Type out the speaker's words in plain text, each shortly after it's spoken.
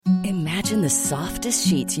Imagine the softest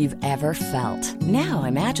sheets you've ever felt. Now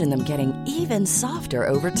imagine them getting even softer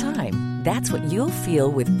over time. That's what you'll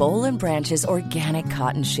feel with Boll and Branch's organic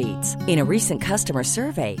cotton sheets. In a recent customer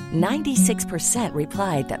survey, 96%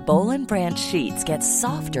 replied that Boll and Branch sheets get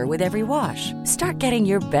softer with every wash. Start getting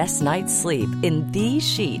your best night's sleep in these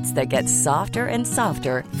sheets that get softer and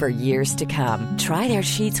softer for years to come. Try their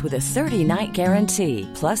sheets with a 30-night guarantee.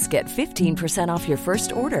 Plus, get 15% off your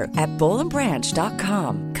first order at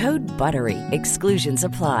bollandbranch.com. Code BUTTERY. Exclusions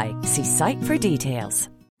apply. See site for details.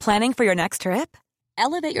 Planning for your next trip?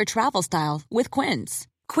 Elevate your travel style with Quince.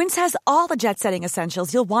 Quince has all the jet-setting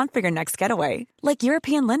essentials you'll want for your next getaway, like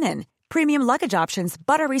European linen, premium luggage options,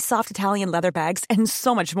 buttery soft Italian leather bags, and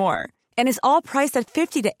so much more. And is all priced at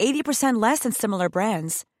 50 to 80% less than similar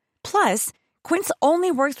brands. Plus, Quince only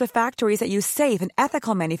works with factories that use safe and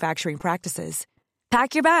ethical manufacturing practices.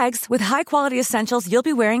 Pack your bags with high-quality essentials you'll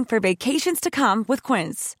be wearing for vacations to come with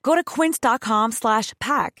Quince. Go to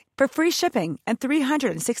quince.com/pack for free shipping and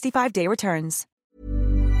 365-day returns.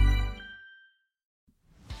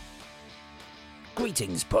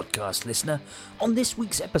 Greetings, podcast listener. On this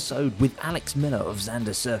week's episode with Alex Miller of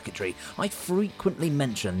Xander Circuitry, I frequently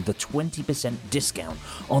mention the 20% discount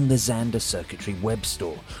on the Xander Circuitry web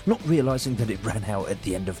store, not realising that it ran out at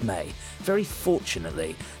the end of May. Very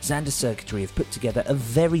fortunately, Xander Circuitry have put together a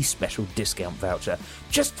very special discount voucher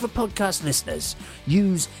just for podcast listeners.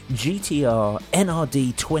 Use GTR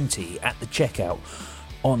NRD20 at the checkout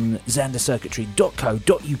on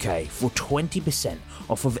xandercircuitry.co.uk for 20%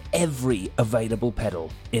 off of every available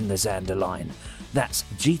pedal in the Xander line. That's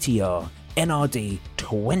GTR NRD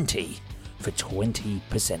 20 for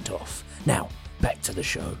 20% off. Now, back to the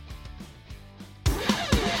show.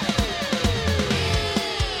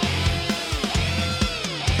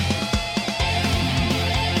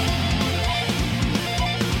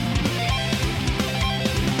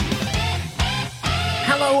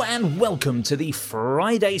 Hello and welcome to the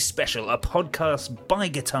Friday Special, a podcast by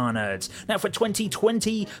Guitar Nerds. Now for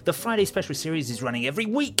 2020, the Friday Special series is running every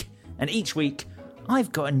week, and each week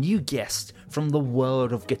I've got a new guest from the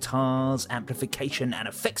world of guitars, amplification and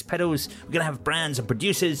effects pedals. We're going to have brands and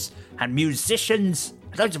producers and musicians,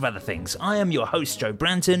 loads of other things. I am your host, Joe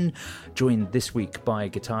Branton, joined this week by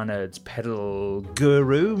Guitar Nerds pedal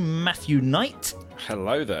guru Matthew Knight.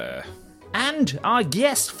 Hello there. And our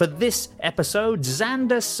guest for this episode,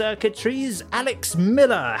 Xander Circuitry's Alex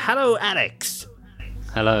Miller. Hello, Alex.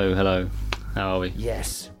 Hello. How are we?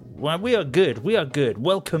 Yes. Well, we are good.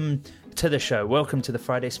 Welcome to the show. Welcome to the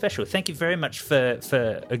Friday Special. Thank you very much for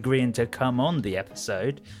agreeing to come on the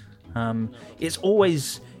episode. It's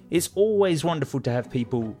always wonderful to have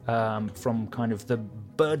people from kind of the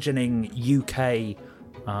burgeoning UK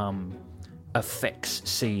effects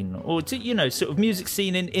scene, or sort of music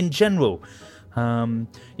scene in general. On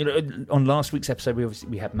last week's episode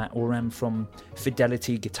we had Matt Oram from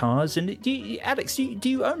Fidelity Guitars, and Alex, do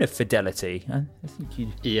you own a Fidelity? I think you.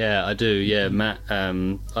 Yeah, I do. Yeah, Matt.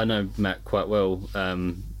 I know Matt quite well.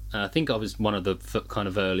 I think I was one of the kind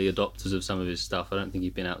of early adopters of some of his stuff. I don't think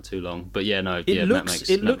he'd been out too long, but Matt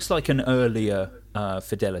looks like an earlier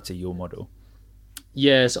Fidelity, your model.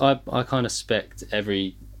 Yes, I kind of spec'd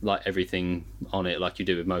everything on it, like you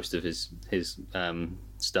do with most of his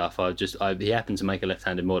stuff. He happened to make a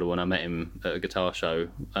left-handed model when I met him at a guitar show,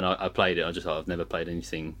 and I played it. I just thought, I've never played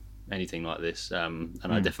anything like this, and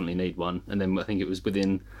I definitely need one. And then I think it was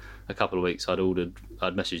within a couple of weeks I'd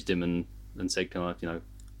messaged him and said, can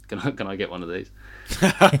I get one of these?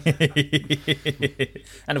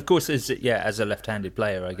 And of course, as a left-handed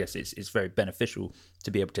player, I guess it's very beneficial to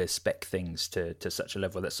be able to spec things to such a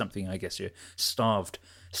level. That's something I guess you're starved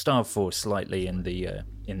for slightly in the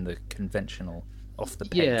conventional off the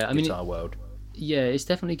peg guitar world. Yeah, it's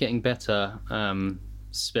definitely getting better,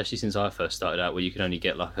 especially since I first started out, where you could only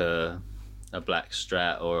get like a black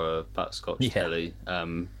Strat or a butterscotch Telly.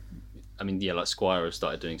 Like Squire has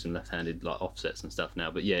started doing some left-handed like offsets and stuff now.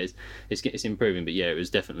 But yeah, it's improving. But yeah, it was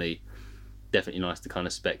definitely nice to kind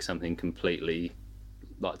of spec something completely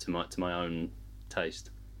like to my own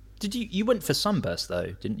taste. Did you went for Sunburst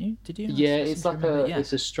though, didn't you? Did you? Yeah, it's like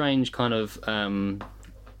it's a strange kind of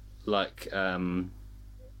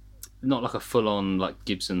not like a full-on like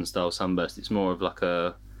Gibson style Sunburst. It's more of like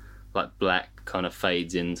a black kind of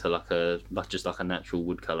fades into like just like a natural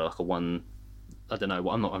wood color, like a one. I don't know.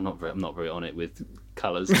 I'm not very on it with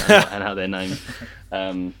colours and how they're named.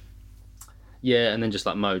 And then just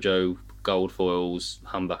like Mojo gold foils,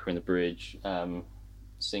 humbucker in the bridge,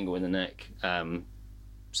 single in the neck,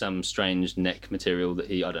 some strange neck material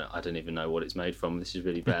that I don't even know what it's made from. This is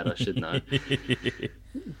really bad. I should know.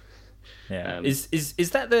 Yeah. Is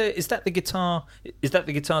that the guitar? Is that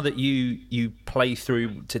the guitar that you play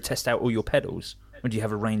through to test out all your pedals? Or do you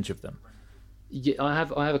have a range of them? Yeah, I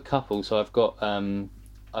have a couple. So I've got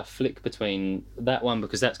I flick between that one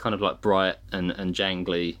because that's kind of like bright and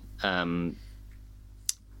jangly,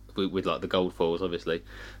 with like the gold foils obviously,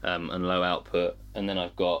 and low output. And then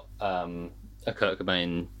I've got a Kurt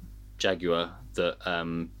Cobain Jaguar that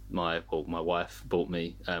my wife bought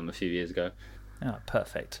me a few years ago. Oh,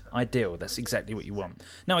 perfect. Ideal. That's exactly what you want.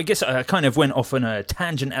 Now, I guess I kind of went off on a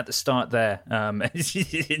tangent at the start there and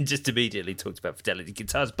just immediately talked about Fidelity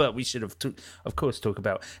Guitars, but we should have, of course, talk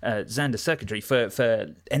about Xander Circuitry.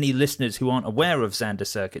 For any listeners who aren't aware of Xander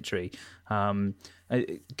Circuitry,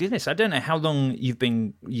 goodness, I don't know how long you've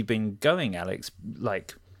been going, Alex.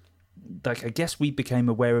 Like I guess we became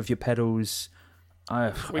aware of your pedals...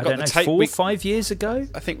 we got the tape 4 or 5 years ago.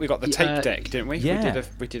 I think we got the tape deck, didn't we? Yeah.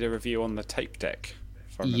 We did a review on the tape deck.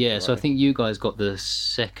 Yeah, so I think you guys got the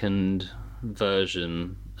second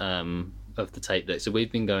version of the tape deck. So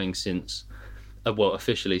we've been going since,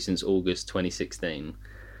 officially since August 2016.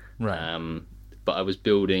 Right. But I was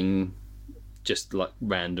building just like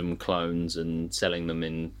random clones and selling them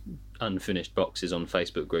in unfinished boxes on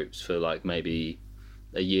Facebook groups for like maybe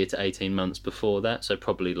a year to 18 months before that. So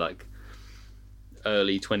probably like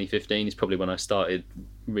early 2015 is probably when I started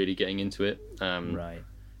really getting into it. Right.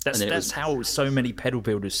 That's how so many pedal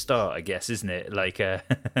builders start, I guess, isn't it? Like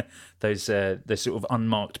those sort of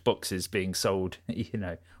unmarked boxes being sold,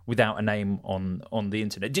 without a name on the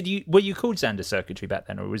internet. Were you called Xander Circuitry back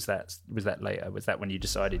then, or was that later? Was that when you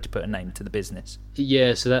decided to put a name to the business?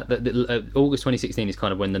 Yeah. So that August 2016 is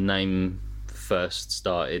kind of when the name first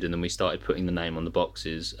started, and then we started putting the name on the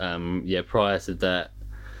boxes. Prior to that.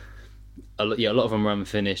 A lot of them were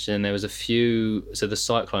unfinished, and there was a few. So the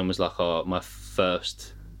Cyclone was like my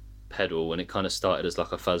first pedal, and it kind of started as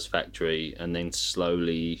like a Fuzz Factory, and then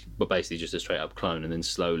slowly, but basically just a straight up clone, and then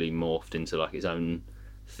slowly morphed into like its own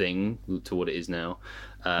thing to what it is now.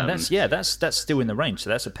 And that's still in the range. So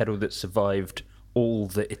that's a pedal that survived all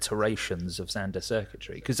the iterations of Xander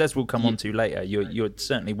Circuitry. Because as we'll come on to later, you're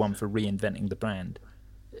certainly one for reinventing the brand.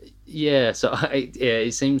 Yeah, so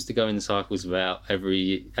it seems to go in cycles about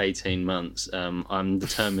every 18 months. I'm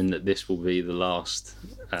determined that this will be the last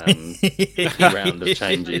round of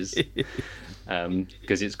changes,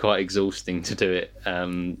 because it's quite exhausting to do it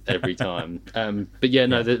every time. But yeah,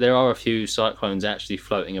 no, there are a few Cyclones actually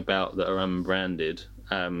floating about that are unbranded.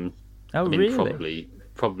 Really?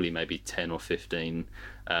 Probably maybe 10 or 15,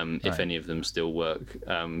 if any of them still work,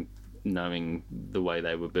 knowing the way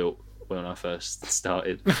they were built when I first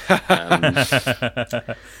started. Since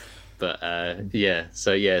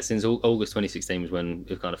August 2016 was when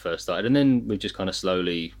it kind of first started, and then we've just kind of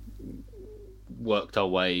slowly worked our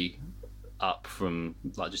way up from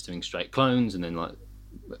like just doing straight clones, and then like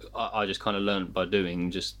I just kind of learned by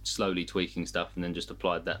doing, just slowly tweaking stuff, and then just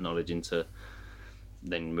applied that knowledge into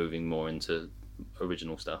then moving more into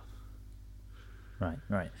original stuff.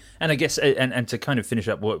 Right. And I guess, and to kind of finish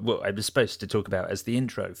up what I was supposed to talk about as the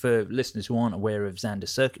intro, for listeners who aren't aware of Xander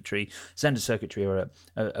Circuitry are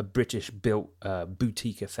a British-built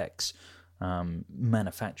boutique effects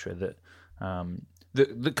manufacturer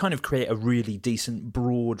that kind of create a really decent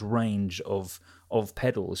broad range of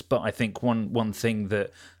pedals. But I think one thing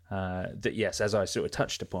that yes, as I sort of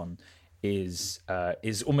touched upon, is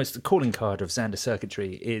almost the calling card of Xander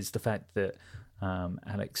Circuitry is the fact that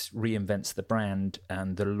Alex reinvents the brand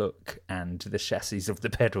and the look and the chassis of the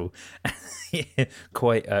pedal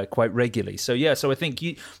quite regularly. So I think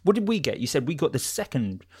what did we get? You said we got the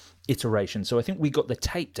second iteration. So I think we got the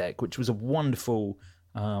tape deck, which was a wonderful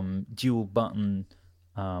dual button,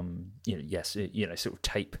 sort of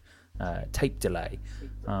tape delay,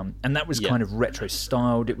 and that was kind of retro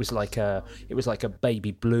styled. It was like a baby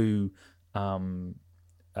blue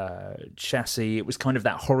chassis. It was kind of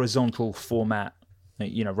that horizontal format,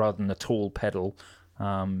 rather than a tall pedal,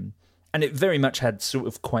 and it very much had sort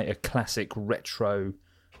of quite a classic retro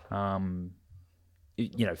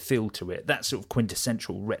feel to it, that sort of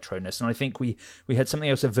quintessential retroness. And I think we had something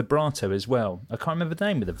else, a vibrato as well. I can't remember the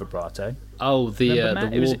name of the vibrato. Oh, the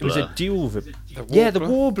Warbler. It was a dual the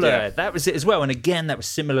Warbler. Yeah. That was it as well. And again, that was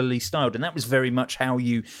similarly styled, and that was very much how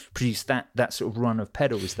you produced that sort of run of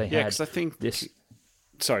pedals. They had, because I think this.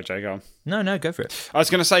 Sorry, Jay, go on. No, go for it. I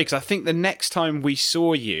was going to say, because I think the next time we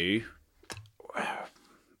saw you,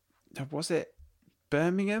 was it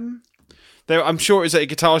Birmingham? I'm sure it was at a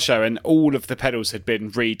guitar show, and all of the pedals had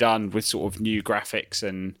been redone with sort of new graphics.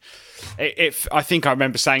 And I think I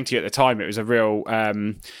remember saying to you at the time, it was a real,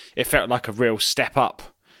 it felt like a real step up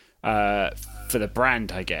for the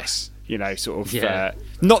brand, I guess. sort of Yeah.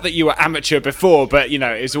 not that you were amateur before, but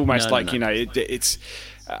it's almost No, like no. it's.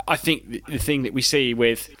 I think the thing that we see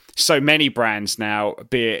with so many brands now,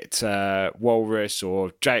 be it Walrus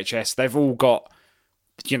or JHS, they've all got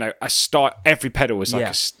a style. Every pedal is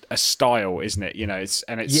like a style, isn't it? It's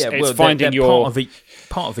finding they're your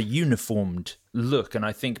part of a uniformed look, and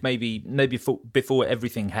I think maybe before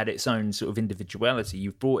everything had its own sort of individuality,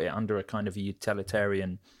 you've brought it under a kind of a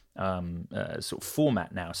utilitarian sort of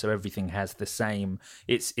format now, so everything has the same.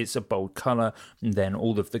 It's a bold color, and then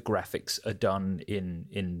all of the graphics are done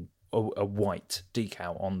in a white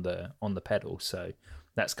decal on the pedal. So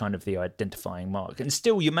that's kind of the identifying mark, and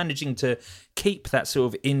still you're managing to keep that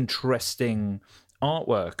sort of interesting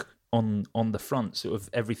artwork on the front, sort of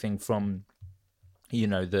everything from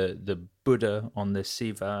the Buddha on the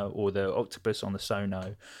Siva or the octopus on the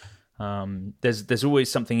Sono. There's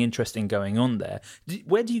always something interesting going on there.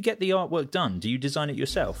 Where do you get the artwork done? Do you design it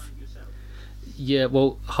yourself? Yeah,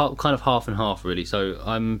 well, kind of half and half, really. So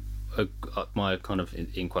my kind of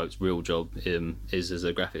in quotes real job is as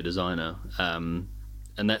a graphic designer,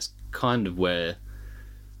 and that's kind of where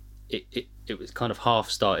it was kind of half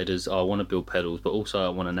started as I want to build pedals, but also I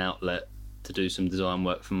want an outlet to do some design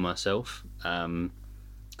work for myself,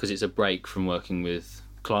 because it's a break from working with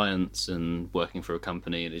clients and working for a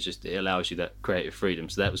company, and it allows you that creative freedom.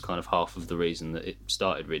 So that was kind of half of the reason that it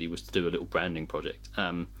started, really, was to do a little branding project.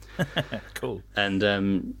 Cool. And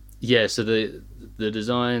so the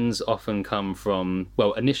designs often come from,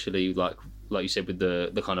 well, initially, like you said, with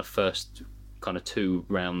the kind of first kind of 2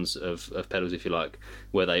 rounds of pedals, if you like,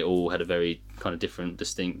 where they all had a very kind of different,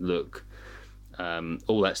 distinct look.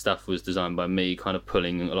 All that stuff was designed by me, kind of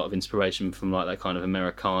pulling a lot of inspiration from like that kind of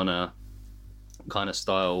Americana kind of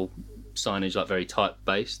style signage, like very type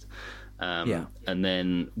based. And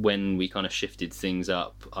then when we kind of shifted things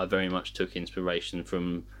up, I very much took inspiration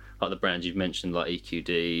from like the brands you've mentioned, like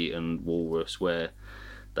EQD and Walrus, where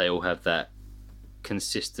they all have that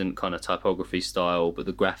consistent kind of typography style, but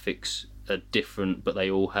the graphics are different, but they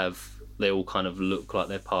all kind of look like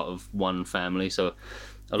they're part of one family. So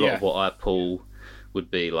a lot of what I pull would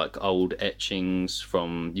be like old etchings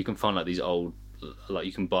from, you can find like these old, like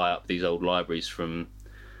you can buy up these old libraries from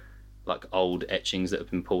like old etchings that have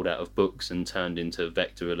been pulled out of books and turned into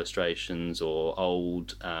vector illustrations, or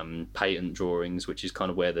old patent drawings, which is kind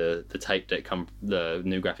of where the tape deck the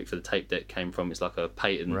new graphic for the tape deck came from. It's like a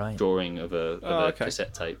patent drawing of a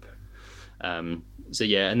cassette tape. So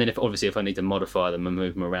yeah, and then if I need to modify them and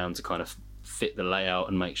move them around to kind of fit the layout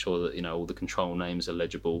and make sure that all the control names are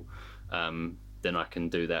legible, then I can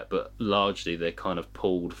do that. But largely they're kind of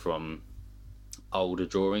pulled from older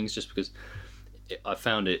drawings, just because I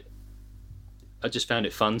just found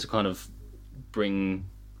it fun to kind of bring,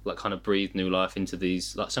 like, kind of breathe new life into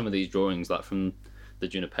these, like some of these drawings, like from the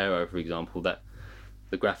Junipero, for example, that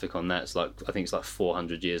the graphic on that's like, I think it's like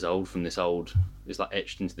 400 years old from this old, it's like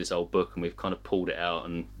etched into this old book, and we've kind of pulled it out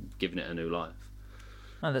and given it a new life.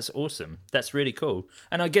 Oh, that's awesome. That's really cool.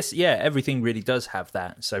 And I guess, everything really does have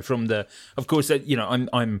that. So from of course,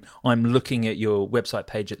 I'm looking at your website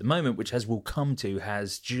page at the moment, which, as we'll come to,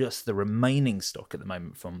 has just the remaining stock at the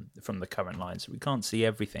moment from the current line. So we can't see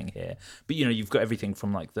everything here. But, you've got everything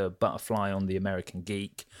from like the butterfly on the American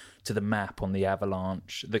Geek to the map on the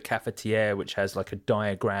Avalanche, the cafetiere, which has like a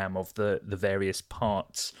diagram of the various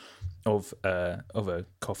parts of a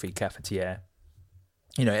coffee cafetiere.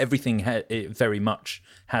 Everything it very much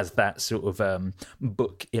has that sort of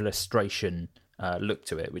book illustration look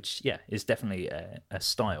to it, which is definitely a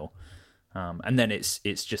style. And then it's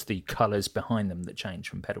just the colours behind them that change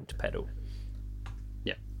from pedal to pedal.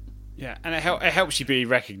 Yeah, and it helps you be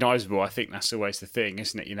recognisable. I think that's always the thing,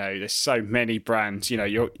 isn't it? There's so many brands.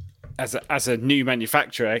 You're as a new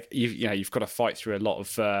manufacturer, you've got to fight through a lot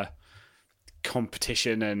of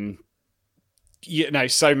competition, and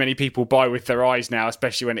so many people buy with their eyes now,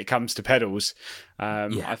 especially when it comes to pedals.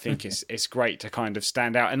 I think it's great to kind of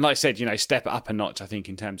stand out, and like I said, step it up a notch. I think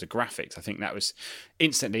in terms of graphics, I think that was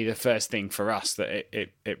instantly the first thing for us that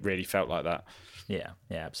it really felt like that. Yeah,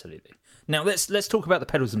 absolutely. Now let's talk about the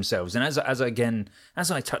pedals themselves, and as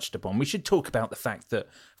I touched upon, we should talk about the fact that,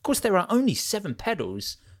 of course, there are only 7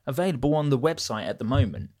 pedals available on the website at the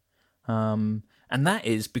moment, and that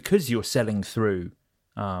is because you're selling through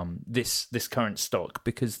this current stock,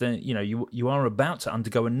 because then you are about to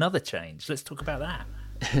undergo another change. Let's talk about that.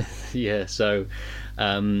 So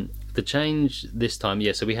the change this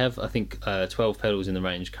time, so we have, I think, 12 pedals in the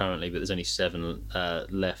range currently, but there's only 7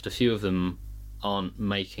 left. A few of them aren't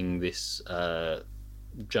making this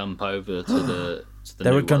jump over to the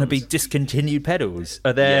there new are going to ones. be discontinued pedals.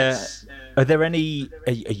 Are there? Yes. Are there any?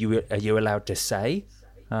 Are you allowed to say?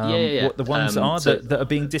 Yeah. What the ones are that are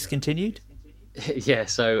being discontinued? Yeah,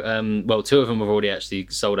 so, well, two of them have already actually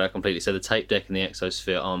sold out completely. So the tape deck and the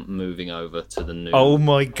Exosphere aren't moving over to the new. Oh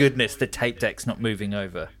my goodness, the tape deck's not moving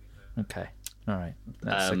over. Okay, all right,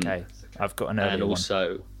 that's okay. I've got an earlier and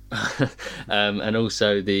also, and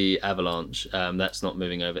also the Avalanche, that's not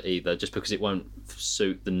moving over either, just because it won't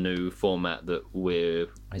suit the new format that we're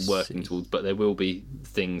working towards. But there will be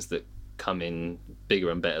things that come in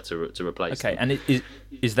bigger and better to replace. Okay, them. and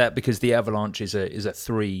is that because the Avalanche is a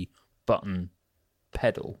 3-button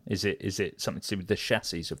pedal? Is it something to do with the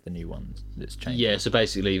chassis of the new ones that's changed? Yeah, so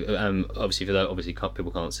basically, obviously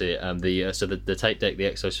people can't see it. The tape deck, the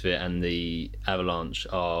Exosphere, and the Avalanche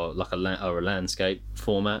are like a landscape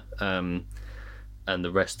format, and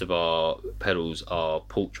the rest of our pedals are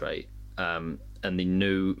portrait. And the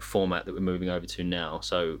new format that we're moving over to now.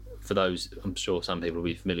 So for those, I'm sure some people will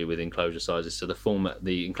be familiar with enclosure sizes. So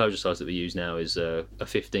the enclosure size that we use now is a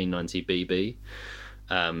 1590 BB.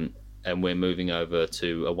 And we're moving over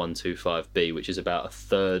to a 125B, which is about a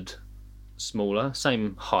third smaller,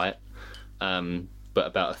 same height, but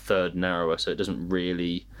about a third narrower, so it doesn't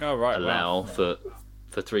really allow for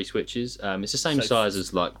 3 switches. It's the same size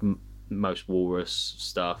as like most Walrus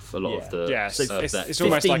stuff. A lot of the it's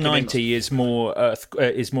almost like 1590 is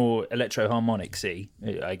more electro-harmonicsy,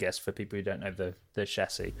 I guess, for people who don't know the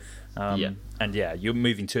chassis. And you're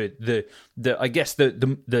moving to the I guess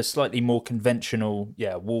the slightly more conventional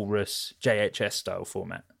Walrus JHS style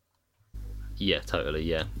format. Yeah, totally.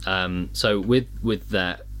 Yeah. So with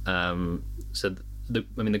that, the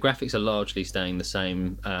graphics are largely staying the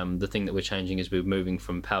same. The thing that we're changing is we're moving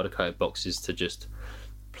from powder coated boxes to just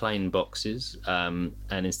plain boxes, and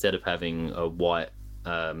instead of having a white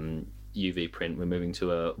UV print, we're moving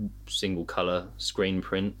to a single color screen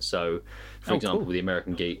print. So for example, the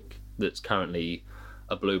American Geek that's currently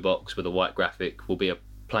a blue box with a white graphic will be a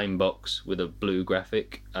plain box with a blue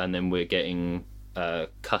graphic, and then we're getting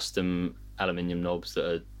custom aluminium knobs that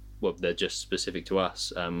are they're just specific to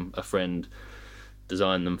us. A friend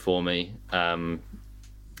designed them for me, and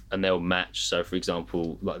they'll match. So for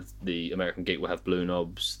example, like the American Geek will have blue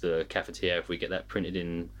knobs, the Cafetiere, if we get that printed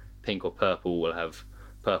in pink or purple, will have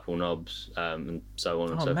purple knobs, and so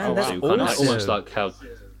on and so forth. So almost like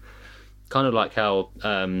how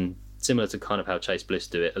similar to kind of how Chase Bliss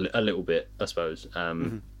do it a little bit, I suppose.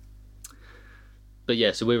 But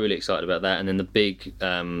yeah, so we're really excited about that. And then the big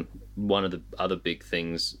one of the other big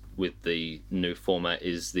things with the new format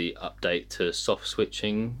is the update to soft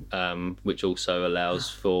switching, which also allows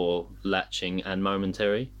for latching and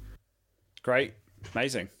momentary. Great,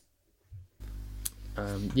 amazing.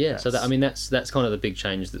 So that's kind of the big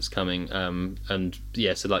change that's coming. And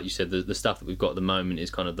yeah, so like you said, the stuff that we've got at the moment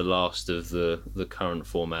is kind of the last of the current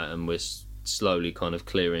format, and we're slowly kind of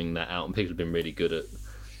clearing that out. And people have been really good at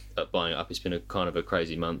buying it up. It's been a kind of a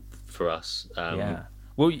crazy month for us.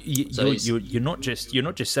 Well, you're not just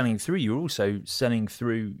selling through. You're also selling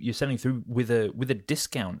through. You're selling through with a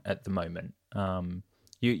discount at the moment.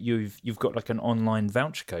 You've got like an online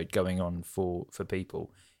voucher code going on for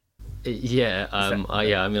people. I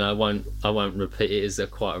won't repeat it. It's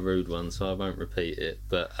quite a rude one, so I won't repeat it.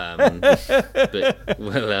 But yes.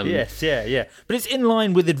 But it's in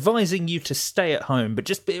line with advising you to stay at home, but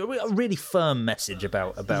just be a really firm message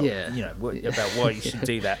about about why you should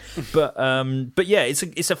do that. But yeah,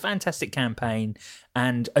 it's a fantastic campaign.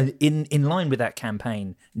 And in line with that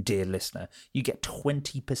campaign, dear listener, you get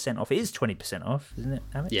 20% off. It is 20% off, isn't it,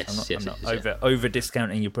 Alex? Yes, I'm not over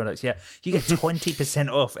discounting your products. Yeah, you get 20%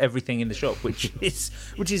 off everything in the shop, which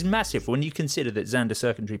is massive when you consider that Zander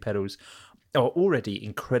circuitry pedals are already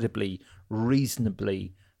incredibly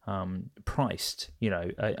reasonably priced.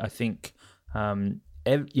 I think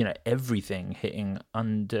everything hitting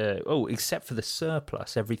under except for the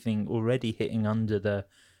surplus, everything already hitting under the.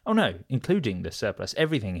 Oh no, including the surplus,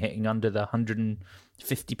 everything hitting under the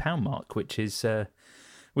 £150 mark, which is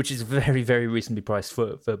very, very reasonably priced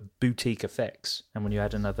for boutique effects. And when you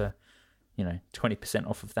add another, 20%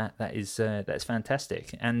 off of that's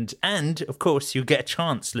fantastic. And of course, you get a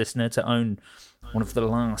chance, listener, to own one of the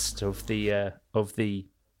last of the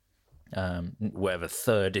whatever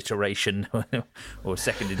third iteration or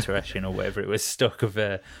second iteration or whatever it was stock of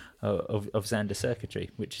Zander circuitry,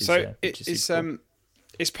 which is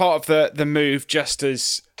it's part of the move, just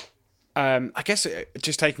as I guess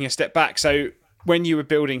just taking a step back. So when you were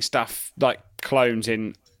building stuff like clones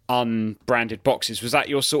in unbranded boxes, was that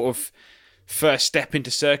your sort of first step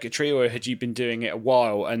into circuitry, or had you been doing it a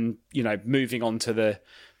while? And moving on to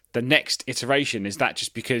the next iteration, is that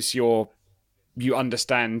just because you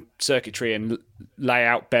understand circuitry and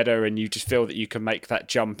layout better, and you just feel that you can make that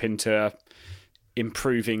jump into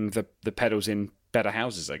improving the pedals in better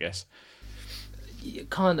houses, I guess.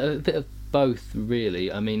 Kind of a bit of both,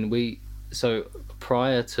 really. I mean, so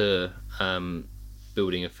prior to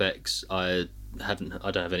building effects, I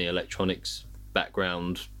don't have any electronics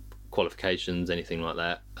background, qualifications, anything like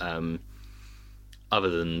that, other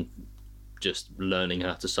than just learning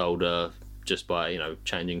how to solder just by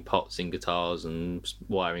changing pots in guitars and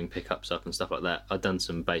wiring pickups up and stuff like that. I'd done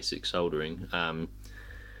some basic soldering, and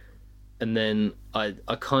then I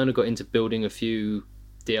kind of got into building a few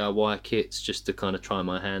DIY kits just to kind of try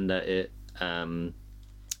my hand at it,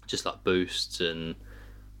 just like boosts and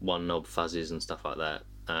one knob fuzzes and stuff like that,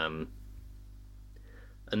 and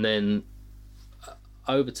then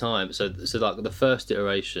over time, so like the first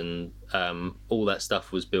iteration, all that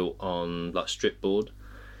stuff was built on like strip board,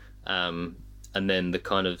 and then the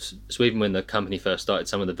kind of, so even when the company first started,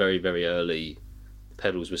 some of the very, very early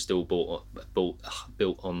pedals were still built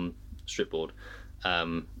on strip board,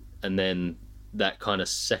 and then that kind of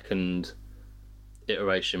second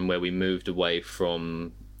iteration where we moved away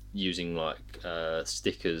from using like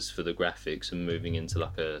stickers for the graphics and moving into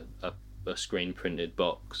like a screen printed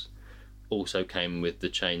box also came with the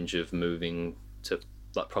change of moving to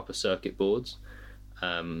like proper circuit boards,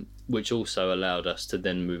 which also allowed us to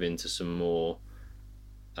then move into some more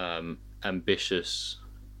ambitious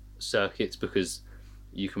circuits, because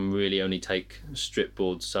you can really only take strip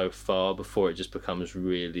boards so far before it just becomes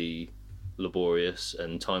really laborious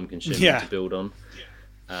and time consuming to build on.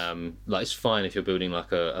 Like it's fine if you're building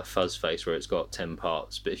like a fuzz face where it's got 10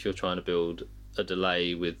 parts, but if you're trying to build a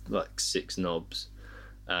delay with like 6 knobs,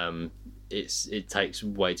 it takes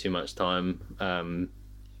way too much time,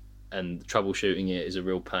 and troubleshooting it is a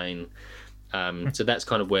real pain. So that's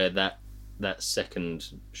kind of where that second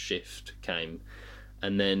shift came.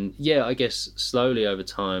 And then I guess slowly over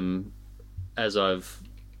time, as I've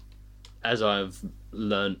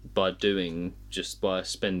learnt by doing, just by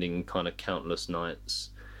spending kind of countless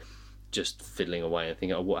nights just fiddling away and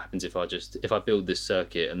thinking, what happens if I build this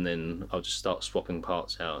circuit and then I'll just start swapping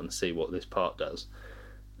parts out and see what this part does.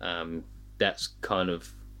 That's kind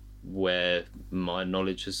of where my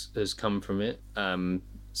knowledge has come from it.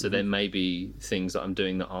 So there may be things that I'm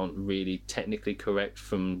doing that aren't really technically correct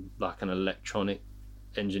from like an electronic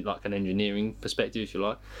engine, like an engineering perspective, if you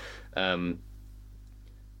like.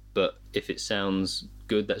 But if it sounds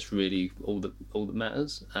good, that's really all that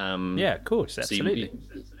matters. Yeah, of course, absolutely.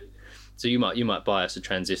 So you might bias a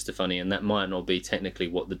transistor funny, and that might not be technically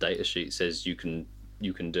what the datasheet says you can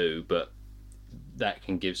do, but that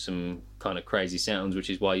can give some kind of crazy sounds, which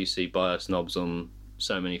is why you see bias knobs on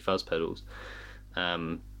so many fuzz pedals.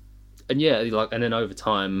 And then over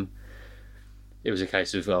time, it was a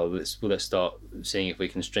case of let's start seeing if we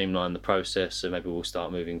can streamline the process. So maybe we'll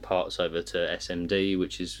start moving parts over to SMD,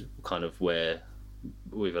 which is kind of where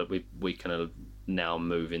we can now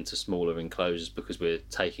move into smaller enclosures, because we're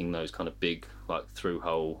taking those kind of big like through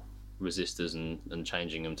hole resistors and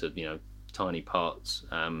changing them to tiny parts.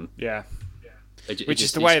 Which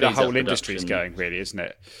is the way the whole industry is going, really, isn't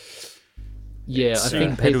it? Yeah, I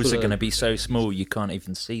think pedals are going to be so small you can't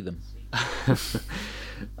even see them.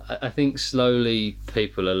 I think slowly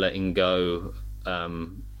people are letting go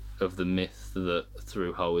of the myth that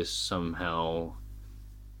through hole is somehow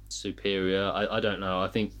superior. I don't know. I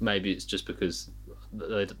think maybe it's just because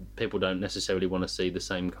people don't necessarily want to see the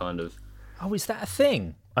same kind of. Oh, is that a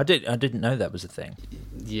thing? I didn't know that was a thing.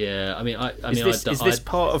 Yeah, I mean, is this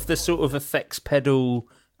part of the sort of effects pedal?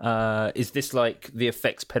 Is this like the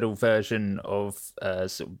effects pedal version of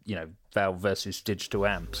Valve versus digital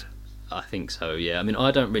amps? I think so. Yeah, I mean,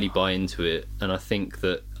 I don't really buy into it, and I think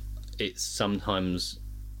that it's sometimes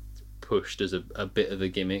pushed as a bit of a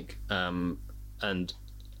gimmick. And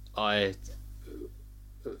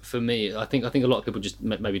for me, I think a lot of people just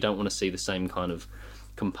maybe don't want to see the same kind of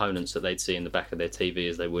components that they'd see in the back of their TV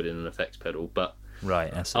as they would in an effects pedal. But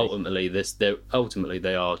right, I see. Ultimately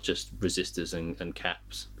they are just resistors and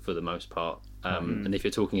caps for the most part. And if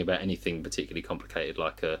you're talking about anything particularly complicated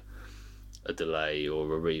like a delay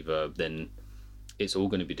or a reverb, then it's all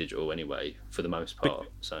going to be digital anyway for the most part.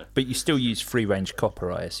 But you still use free range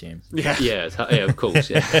copper, I assume. Yeah, of course.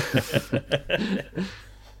 Yeah.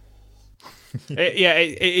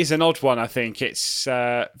 It is an odd one. I think it's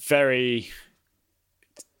very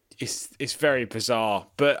bizarre.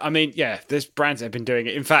 But I mean, there's brands that have been doing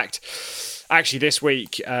it. In fact, actually, this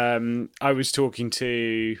week I was talking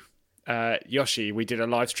to Yoshi. We did a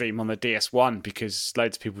live stream on the DS1 because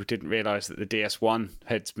loads of people didn't realise that the DS1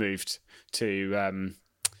 had moved to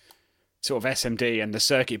sort of SMD, and the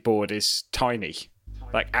circuit board is tiny,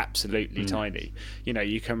 like absolutely tiny.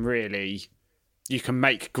 You can really you can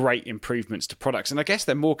make great improvements to products, and I guess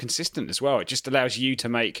they're more consistent as well. It just allows you to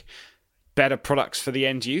make better products for the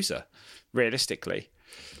end user, realistically.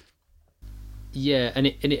 Yeah, and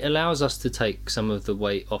it allows us to take some of the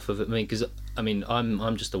weight off of it. I mean, because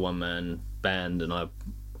I'm just a one man band, and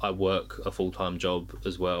I work a full time job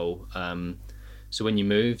as well. So when you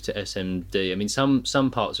move to SMD, I mean,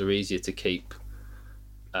 some parts are easier to keep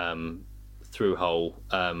through hole.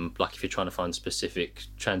 Like if you're trying to find specific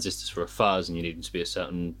transistors for a fuzz, and you need them to be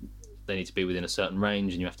they need to be within a certain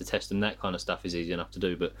range, and you have to test them. That kind of stuff is easy enough to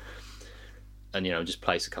do, and just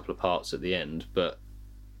place a couple of parts at the end. But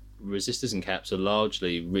resistors and caps are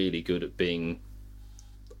largely really good at being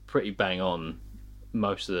pretty bang on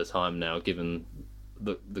most of the time now, given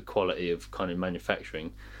the quality of kind of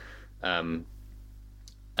manufacturing, and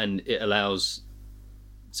it allows,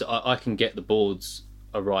 so I can get the boards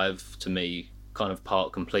arrive to me kind of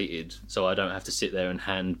part completed, so I don't have to sit there and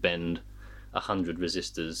hand bend 100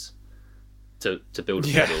 resistors to build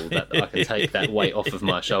a pedal. That I can take that weight off of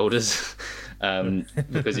my shoulders,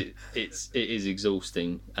 because it is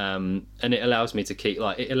exhausting, and it allows me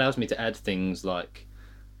to add things like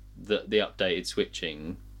the updated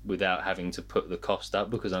switching without having to put the cost up,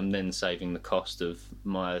 because I'm then saving the cost of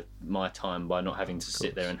my time by not having to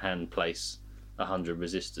sit there and hand place 100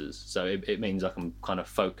 resistors. So it means I can kind of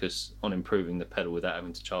focus on improving the pedal without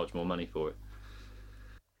having to charge more money for it.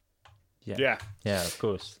 Yeah, of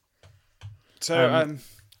course. So,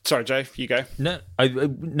 sorry, Jay, you go. No,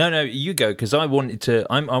 you go, because I want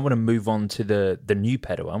to move on to the new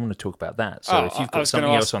pedal. I want to talk about that. So if you've got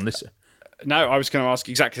something else on this. No, I was going to ask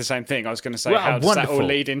exactly the same thing. I was going to say, how does that all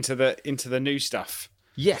lead into the new stuff?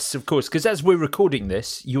 Yes, of course, because as we're recording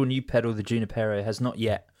this, your new pedal, the Junipero, has not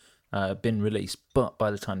yet been released, but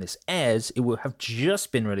by the time this airs, it will have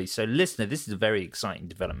just been released. So, listener, this is a very exciting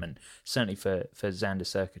development, certainly for Xander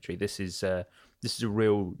Circuitry. This is a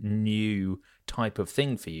real new type of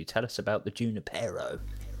thing for you. Tell us about the Junipero.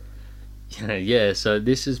 Yeah. So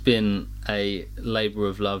this has been a labour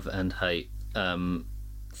of love and hate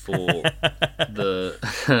for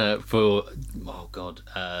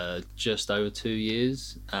just over 2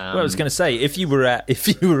 years. Well, I was going to say, if you were at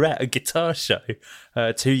a guitar show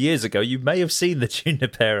 2 years ago, you may have seen the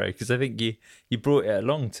Junipero, because I think you brought it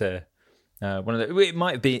along to one of the. It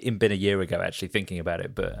might have been a year ago, actually, thinking about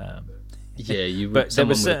it, but. Yeah, but there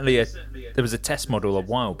was certainly there was a test model a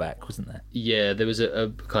while back, wasn't there? Yeah, there was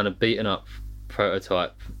a kind of beaten up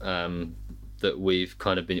prototype that we've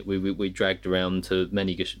kind of been we dragged around to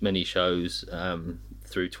many shows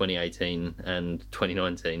through 2018 and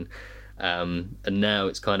 2019, and now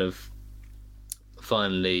it's kind of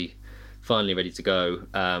finally ready to go.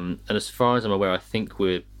 And as far as I'm aware, I think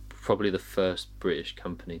we're probably the first British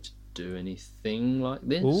company to do anything like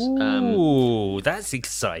this. Ooh, that's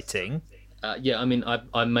exciting. Yeah, I mean,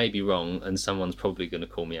 I may be wrong, and someone's probably going to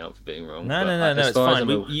call me out for being wrong. No, it's fine.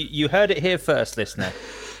 You heard it here first, listener.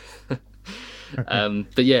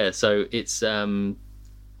 But yeah, so it's a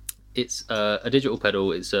digital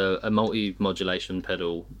pedal. It's a multi-modulation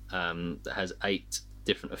pedal that has 8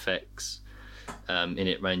 different effects in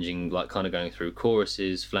it, ranging like kind of going through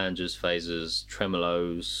choruses, flanges, phasers,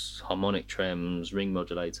 tremolos, harmonic trems, ring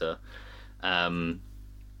modulator.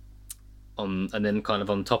 And then kind of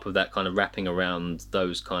on top of that, kind of wrapping around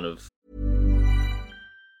those kind of.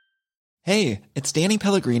 Hey, it's Danny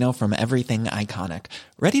Pellegrino from Everything Iconic.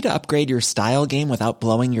 Ready to upgrade your style game without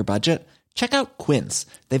blowing your budget? Check out Quince.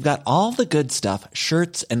 They've got all the good stuff,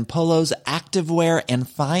 shirts and polos, activewear, and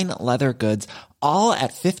fine leather goods, all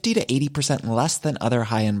at 50 to 80% less than other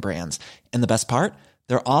high-end brands. And the best part?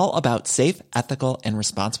 They're all about safe, ethical, and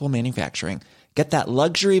responsible manufacturing. Get that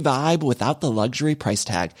luxury vibe without the luxury price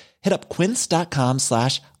tag. Hit up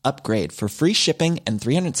quince.com/upgrade for free shipping and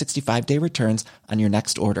 365-day returns on your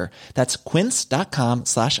next order. That's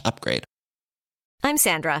quince.com/upgrade. I'm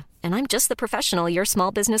Sandra, and I'm just the professional your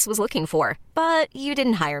small business was looking for. But you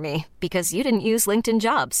didn't hire me because you didn't use LinkedIn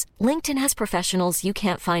Jobs. LinkedIn has professionals you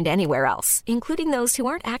can't find anywhere else, including those who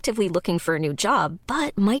aren't actively looking for a new job,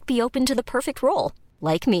 but might be open to the perfect role,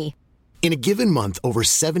 like me. In a given month, over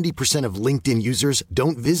 70% of LinkedIn users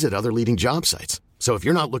don't visit other leading job sites. So if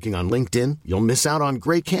you're not looking on LinkedIn, you'll miss out on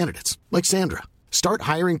great candidates like Sandra. Start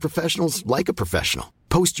hiring professionals like a professional.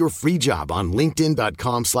 Post your free job on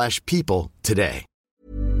linkedin.com/people today.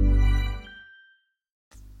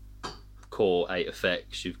 Core 8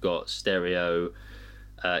 effects. You've got stereo,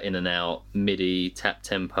 in and out, MIDI, tap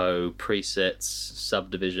tempo, presets,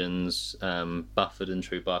 subdivisions, buffered and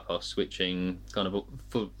true bypass switching, kind of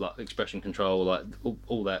full like expression control, like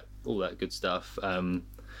all that good stuff.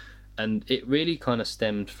 And it really kind of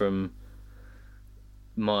stemmed from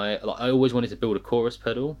I always wanted to build a chorus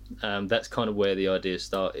pedal. That's kind of where the idea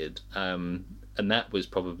started, and that was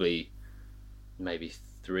probably maybe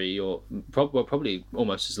probably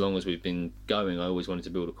almost as long as we've been going. I always wanted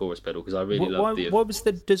to build a chorus pedal because I really loved the. What was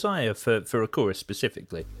the desire for a chorus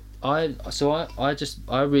specifically? I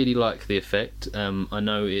really like the effect. I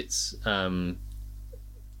know it's a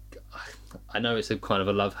kind of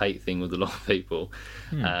a love-hate thing with a lot of people,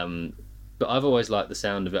 but I've always liked the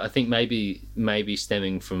sound of it. I think maybe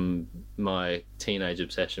stemming from my teenage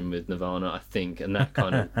obsession with Nirvana. I think, and that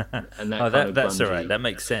kind of that's grungy. all right. That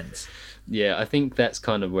makes sense. Yeah, I think that's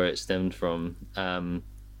kind of where it stemmed from.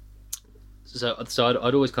 So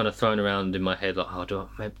I'd always kind of thrown around in my head like,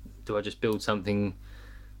 do I just build something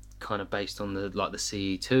kind of based on the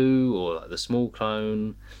CE2 or like the small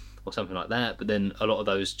clone or something like that? But then a lot of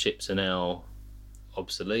those chips are now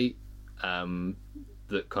obsolete.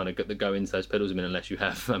 That kind of go into those pedals. I mean, unless you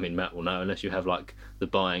have, Matt will know, unless you have like the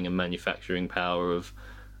buying and manufacturing power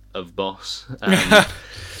of Boss.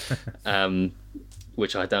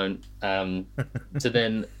 Which I don't. So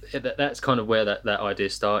then that's kind of where that idea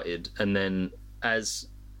started, and then as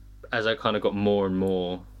I kind of got more and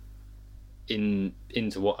more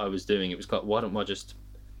into what I was doing, it was like, why don't I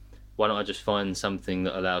just find something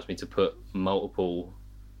that allows me to put multiple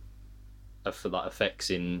effects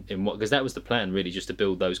in what, because that was the plan really, just to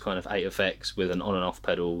build those kind of 8 effects with an on and off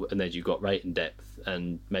pedal, and then you got rate and depth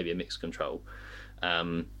and maybe a mix control.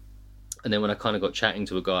 And then when I kind of got chatting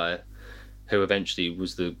to a guy who eventually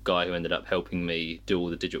was the guy who ended up helping me do all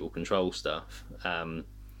the digital control stuff,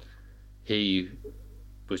 he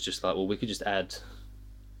was just like, well, we could just add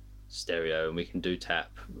stereo and we can do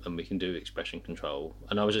tap and we can do expression control.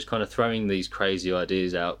 And I was just kind of throwing these crazy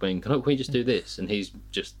ideas out, being, can we just do this? And he's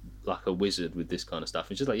just like a wizard with this kind of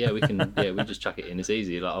stuff. It's just like, yeah, we can, yeah, we just chuck it in. It's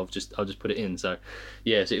easy. Like I'll just put it in. So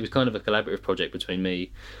yeah, so it was kind of a collaborative project between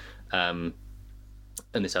me and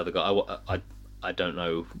this other guy. I don't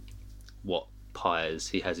know what pies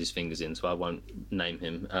he has his fingers in, so I won't name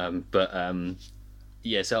him.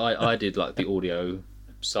 Yeah, so I did like the audio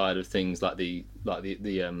side of things, like the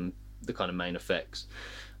kind of main effects,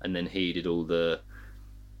 and then he did all the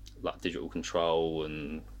like digital control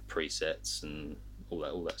and presets and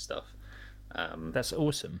all that stuff. That's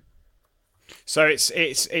awesome. So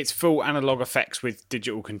it's full analog effects with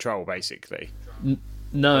digital control, basically.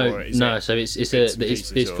 No. So it's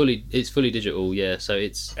fully digital. Yeah. So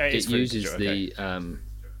it uses digital, the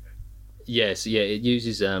it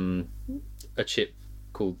uses a chip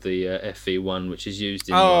called the FV1, which is used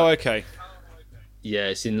in. Okay. Yeah,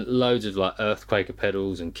 it's in loads of like Earthquaker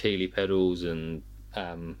pedals and Keeley pedals, and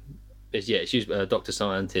it's used by Dr.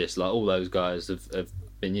 Scientist. Like all those guys have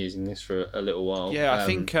been using this for a little while. Yeah, I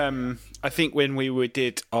think when we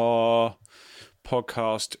did our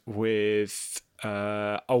podcast with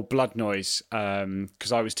Old Blood Noise,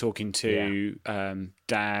 because I was talking to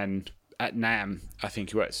Dan at NAMM, I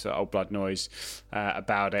think he works at Old Blood Noise,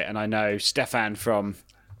 about it, and I know Stefan from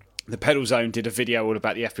the Pedal Zone did a video all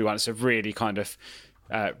about the FB1. It's a really kind of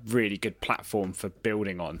really good platform for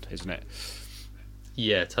building on, isn't it?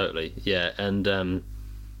 Yeah, totally. Yeah, and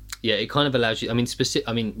it kind of allows you.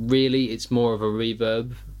 Really, it's more of a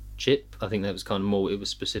reverb chip. I think that was kind of more. It was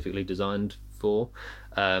specifically designed for,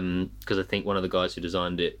 because I think one of the guys who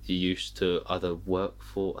designed it, he used to either work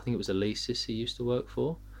for, I think it was Alesis he used to work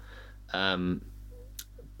for,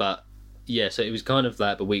 but yeah, so it was kind of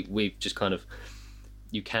that. But we've just kind of,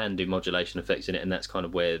 you can do modulation effects in it, and that's kind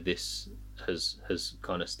of where this has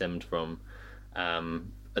kind of stemmed from.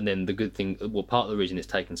 And then the good thing, well, part of the reason it's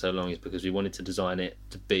taken so long is because we wanted to design it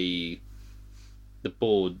to be, the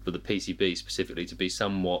board for the PCB specifically, to be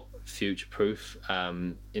somewhat future-proof,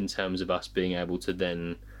 in terms of us being able to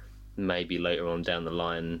then maybe later on down the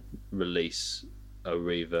line release a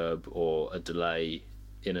reverb or a delay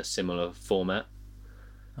in a similar format.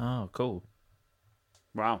 Oh, cool.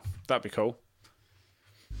 Wow, that'd be cool.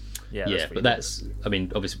 Yeah, but that's,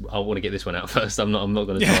 obviously I want to get this one out first. I'm not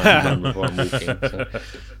going to try and run before I'm walking. So.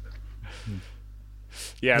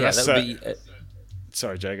 Yeah, that's... that would be...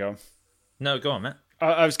 Sorry, Jay, go on. No, go on, Matt.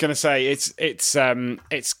 I was going to say it's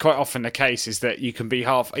quite often the case is that you can be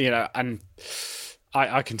half, and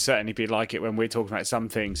I can certainly be like it when we're talking about some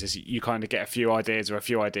things, is you kind of get a few ideas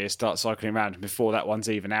start cycling around, and before that one's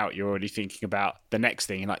even out, you're already thinking about the next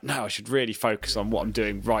thing. You're like, no, I should really focus on what I'm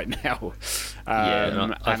doing right now.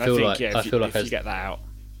 I feel like if you get that out.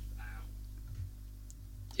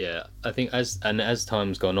 Yeah, I think as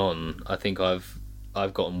time's gone on, I think I've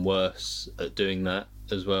gotten worse at doing that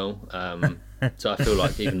as well. So I feel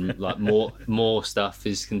like even like more stuff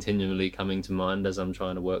is continually coming to mind as I'm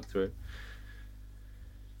trying to work through.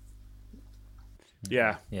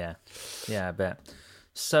 Yeah. I bet.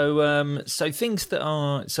 So things that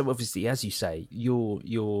are obviously, as you say,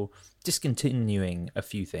 you're discontinuing a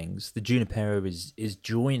few things. The Junipero is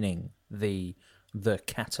joining the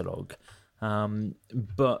catalogue,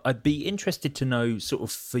 but I'd be interested to know, sort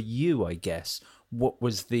of for you, I guess, what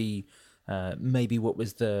was the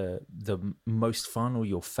most fun or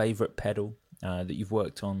your favourite pedal that you've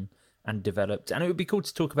worked on and developed, and it would be cool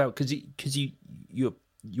to talk about because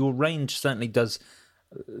your range certainly does.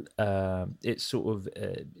 It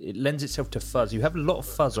lends itself to fuzz. You have a lot of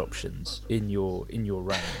fuzz options in your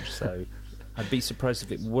range, so I'd be surprised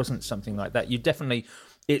if it wasn't something like that.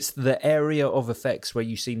 It's the area of effects where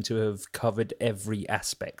you seem to have covered every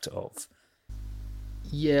aspect of.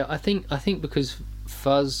 Yeah, I think because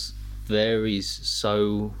fuzz varies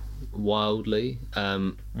so wildly.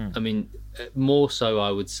 I mean, more so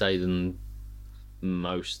I would say than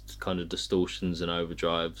most kind of distortions and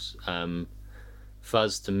overdrives.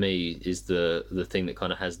 Fuzz to me is the thing that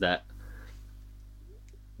kind of has that,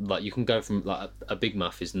 like, you can go from, like, a big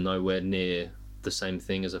muff is nowhere near the same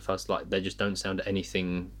thing as a fuzz. Like, they just don't sound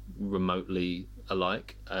anything remotely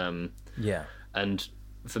alike. And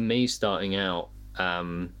for me, starting out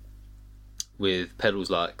with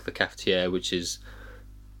pedals like the Cafetiere, which is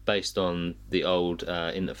based on the old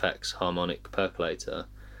Interfax harmonic percolator,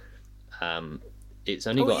 it's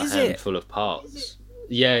only got a handful of parts.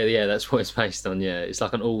 Yeah, that's what it's based on. Yeah, it's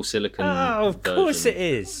like an all silicon. Oh, of course it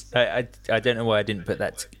is. I don't know why I didn't put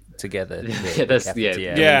that together.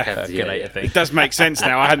 Percolator thing. It does make sense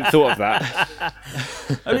now. I hadn't thought of that.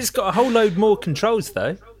 It's got a whole load more controls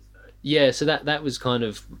though. Yeah, so that was kind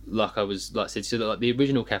of like I said. So like the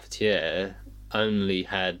original Cafetiere only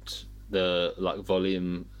had the like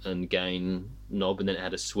volume and gain knob, and then it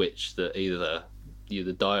had a switch that either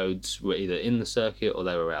the diodes were either in the circuit or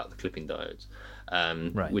they were out, the clipping diodes.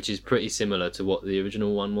 Right. Which is pretty similar to what the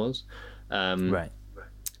original one was. Right.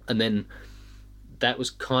 And then that was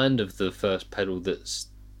kind of the first pedal that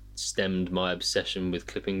stemmed my obsession with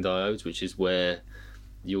clipping diodes, which is where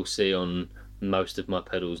you'll see on most of my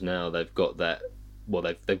pedals now they've got that. Well,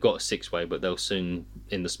 they've got a 6-way, but they'll soon,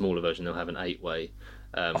 in the smaller version, they'll have an 8-way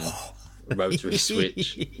rotary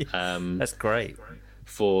switch. That's great.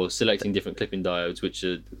 For selecting different clipping diodes, which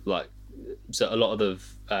are like, so a lot of the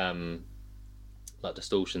like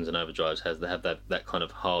distortions and overdrives they have that kind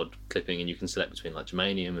of hard clipping, and you can select between like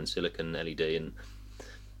germanium and silicon LED, and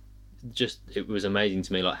just it was amazing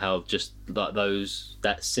to me like how just like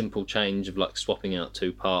that simple change of like swapping out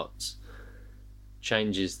two parts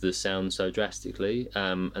changes the sound so drastically,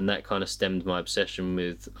 and that kind of stemmed my obsession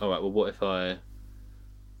with, all right, well, what if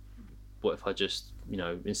I just,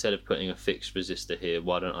 instead of putting a fixed resistor here,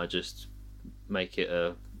 why don't I just make it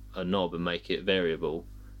a knob and make it variable,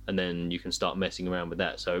 and then you can start messing around with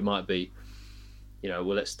that. So it might be, well,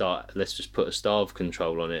 let's just put a starve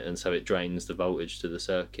control on it, and so it drains the voltage to the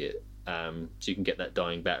circuit, so you can get that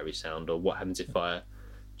dying battery sound. Or what happens if I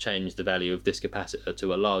change the value of this capacitor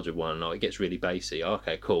to a larger one? Or it gets really bassy.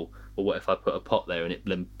 Okay, cool. Well, what if I put a pot there and it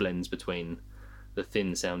blends between the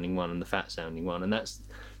thin sounding one and the fat sounding one? And that's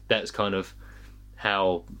kind of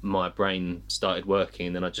how my brain started working,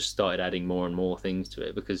 and then I just started adding more and more things to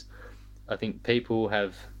it, because I think people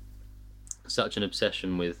have such an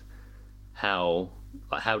obsession with how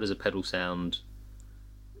does a pedal sound.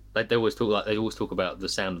 They always talk about the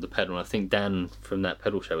sound of the pedal, and I think Dan from that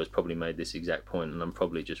pedal show has probably made this exact point, and I'm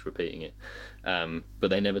probably just repeating it. But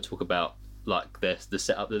they never talk about like the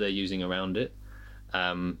setup that they're using around it.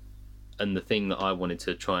 And the thing that I wanted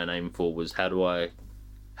to try and aim for was how do I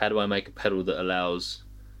make a pedal that allows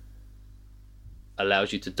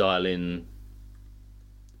you to dial in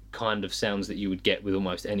kind of sounds that you would get with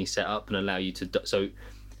almost any setup, and allow you to. So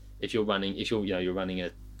if you're running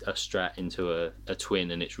a Strat into a twin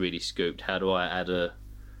and it's really scooped, how do I add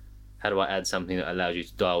something that allows you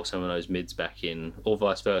to dial some of those mids back in, or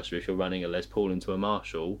vice versa? If you're running a Les Paul into a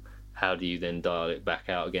Marshall, how do you then dial it back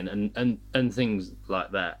out again, and things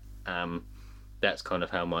like that. That's kind of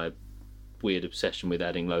how my weird obsession with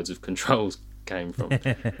adding loads of controls came from.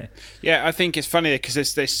 Yeah, I think it's funny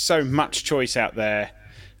because there's so much choice out there,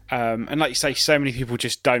 and like you say, so many people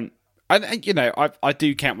just don't. I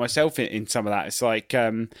do count myself in some of that. It's like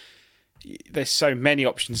there's so many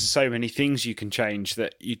options and so many things you can change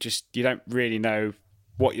that you don't really know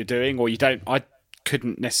what you're doing, or you don't. I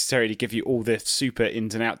couldn't necessarily give you all the super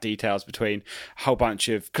ins and out details between a whole bunch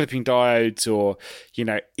of clipping diodes or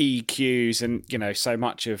EQs, and so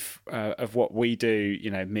much of what we do,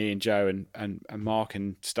 me and Joe and Mark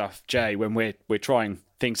and stuff, Jay, when we're trying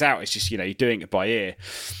things out, it's just you're doing it by ear,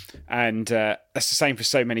 and that's the same for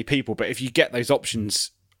so many people. But if you get those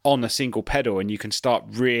options on a single pedal and you can start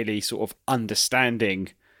really sort of understanding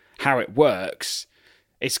how it works,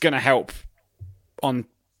 it's going to help on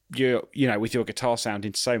your, with your guitar sound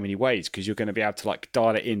in so many ways, because you're going to be able to like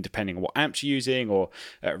dial it in depending on what amps you're using, or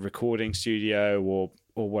a recording studio, or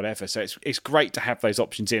whatever. So it's great to have those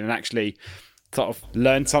options in and actually sort of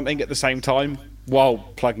learn something at the same time while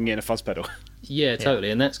plugging in a fuzz pedal. Yeah,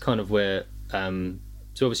 totally. And that's kind of where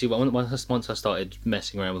so obviously once I started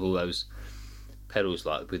messing around with all those pedals,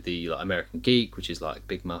 like with the American Geek, which is like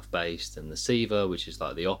Big Muff based, and the Siva, which is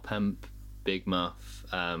like the op amp Big Muff,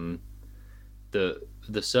 the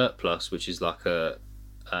Surplus, which is like a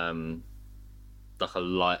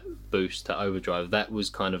light boost to overdrive, that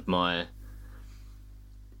was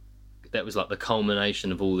like the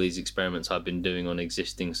culmination of all these experiments I've been doing on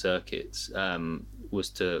existing circuits, was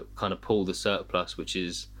to kind of pull the Surplus, which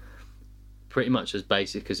is pretty much as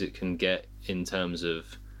basic as it can get in terms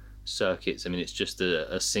of circuits. I mean, it's just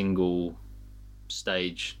a single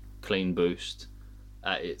stage clean boost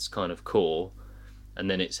at its kind of core, and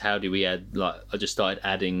then it's how do we add, like, I just started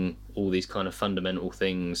adding all these kind of fundamental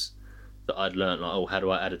things that I'd learned, like, how do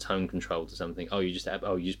I add a tone control to something? You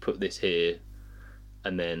just put this here,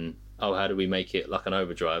 and then how do we make it like an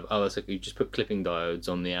overdrive? It's like you just put clipping diodes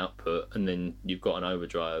on the output, and then you've got an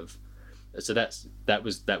overdrive. So that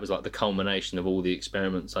was like the culmination of all the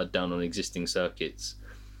experiments I'd done on existing circuits,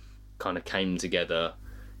 kind of came together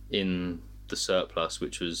in the Surplus,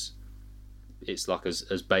 which was, it's like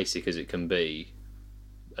as basic as it can be,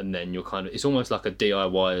 and then you're kind of, it's almost like a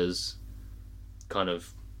DIYer's kind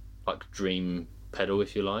of like dream pedal,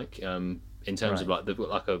 if you like, in terms of like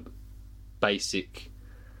like a basic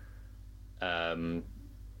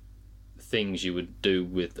things you would do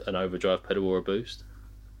with an overdrive pedal or a boost.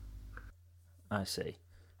 I see.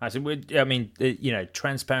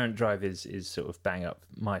 Transparent drive is sort of bang up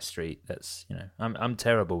my street. That's, I'm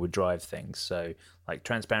terrible with drive things. So like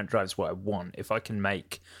transparent drive is what I want. If I can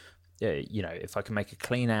make, if I can make a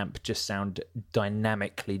clean amp just sound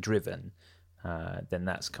dynamically driven, then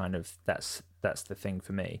that's kind of, that's the thing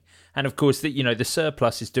for me. And of course, the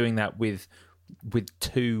Surplus is doing that with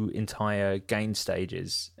 2 entire gain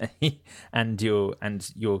stages and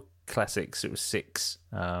your classic sort of 6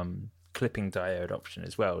 clipping diode option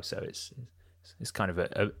as well. So it's kind of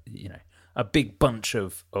a big bunch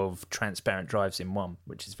of transparent drives in one,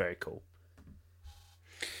 which is very cool.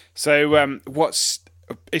 So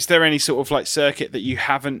is there any sort of like circuit that you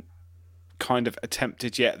haven't kind of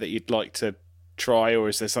attempted yet that you'd like to try, or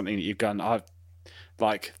is there something that you've done,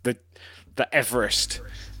 like the Everest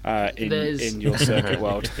in your circuit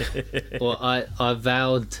world? Well, I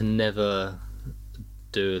vowed to never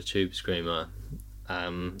do a Tube Screamer,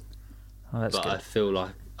 but good. I feel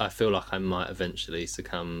like I might eventually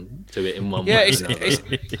succumb to it in one way or another.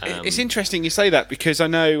 It's interesting you say that, because I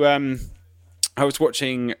know I was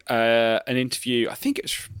watching an interview, I think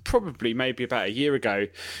it's probably maybe about a year ago,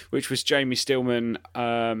 which was Jamie Stillman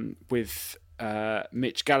with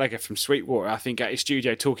Mitch Gallagher from Sweetwater, I think, at his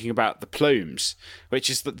studio, talking about the Plumes, which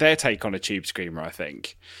is their take on a Tube Screamer, I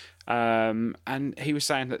think. And he was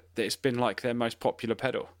saying that it's been like their most popular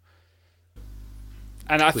pedal.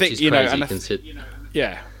 And I think,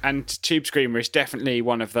 and Tube Screamer is definitely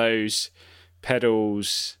one of those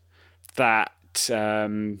pedals that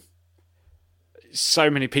so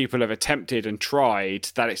many people have attempted and tried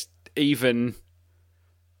that it's even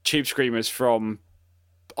Tube Screamers from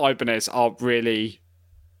Ibanez aren't really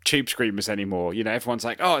Tube Screamers anymore. Everyone's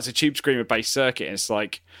like, it's a Tube Screamer based circuit, and it's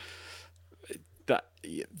like that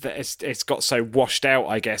it's got so washed out,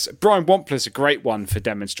 I guess. Brian Wampler's a great one for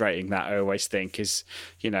demonstrating that, I always think, is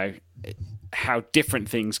how different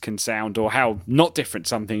things can sound, or how not different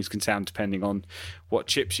some things can sound depending on what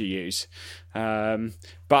chips you use.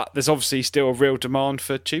 But there's obviously still a real demand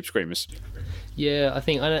for Tube Screamers. Yeah, I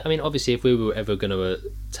mean, obviously, if we were ever going to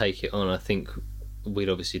take it on, I think we'd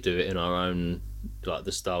obviously do it in our own, like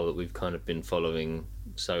the style that we've kind of been following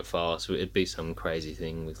so far. So it'd be some crazy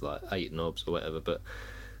thing with like 8 knobs or whatever. But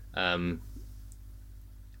I mean,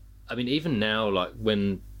 even now, like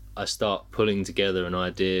when I start pulling together an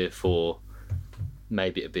idea for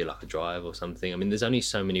maybe it'd be like a drive or something, I mean, there's only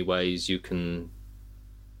so many ways you can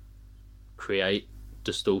create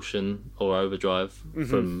distortion or overdrive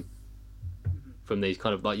from these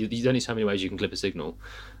kind of, like, there's only so many ways you can clip a signal.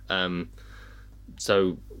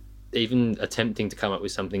 So even attempting to come up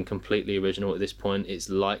with something completely original at this point, it's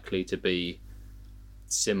likely to be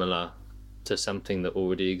similar to something that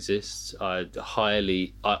already exists. I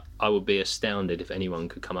would be astounded if anyone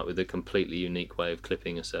could come up with a completely unique way of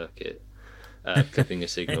clipping a circuit, clipping a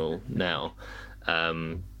signal now.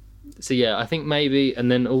 So yeah, I think maybe,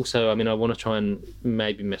 and then also, I mean, I want to try and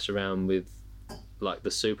maybe mess around with like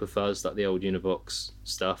the Super Fuzz, like the old Univox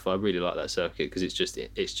stuff. I really like that circuit because it's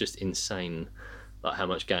just insane, like how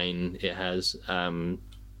much gain it has, and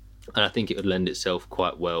I think it would lend itself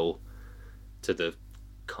quite well to the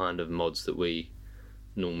kind of mods that we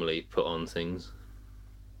normally put on things.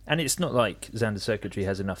 And it's not like Xander Circuitry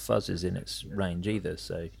has enough fuzzes in its range either,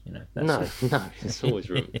 so that's No, it's always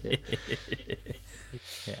room. Yeah.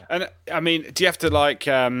 Yeah. And I mean, do you have to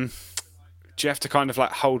kind of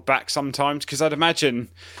like hold back sometimes? Because I'd imagine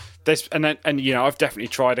there's and I've definitely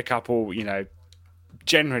tried a couple,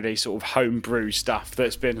 generally sort of homebrew stuff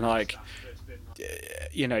that's been like,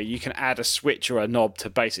 you can add a switch or a knob to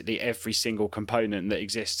basically every single component that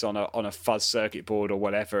exists on a fuzz circuit board or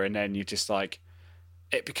whatever, and then you just like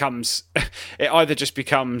it either just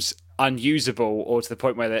becomes unusable or to the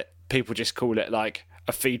point where that people just call it like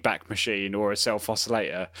a feedback machine or a self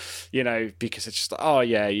oscillator, because it's just like, oh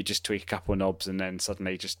yeah, you just tweak a couple of knobs and then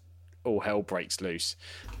suddenly just all hell breaks loose.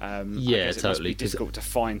 Yeah, it totally. must be difficult to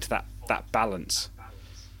find that balance.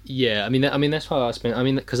 Yeah, I mean that's why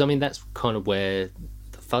because that's kind of where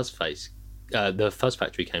the fuzz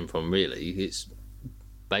factory came from. Really, it's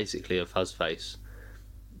basically a fuzz face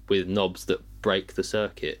with knobs that break the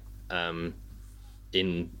circuit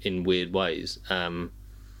in weird ways, and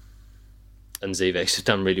ZVEX have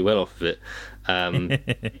done really well off of it.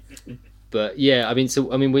 But yeah, I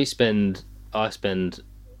I spend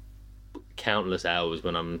countless hours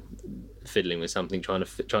when I'm fiddling with something, trying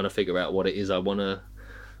to figure out what it is I want to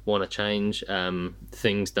change.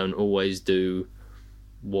 Things don't always do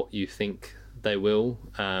what you think they will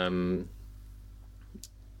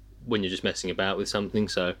when you're just messing about with something.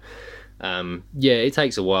 So it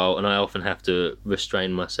takes a while, and I often have to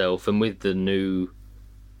restrain myself. And with the new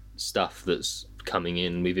stuff that's coming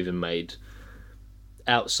in, we've even made,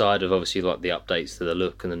 outside of obviously like the updates to the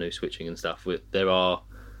look and the new switching and stuff, there are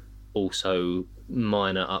also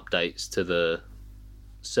minor updates to the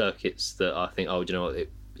circuits that I think, do you know what,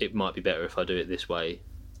 it might be better if I do it this way.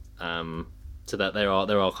 So that there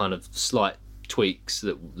are kind of slight tweaks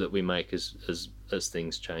that we make as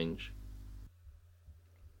things change.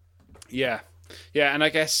 Yeah, and I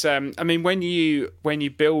guess when you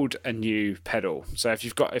build a new pedal, so if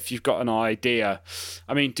you've got an idea,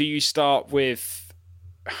 do you start with,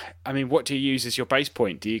 what do you use as your base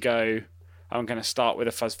point? Do you go, I'm going to start with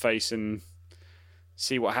a fuzz face and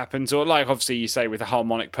see what happens, or like obviously you say with a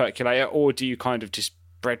harmonic percolator, or do you kind of just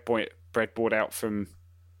breadboard out from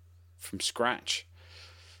scratch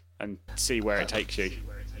and see where it takes you?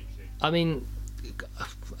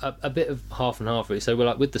 A bit of half and half, really. So we're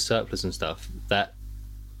like with the surplus and stuff, that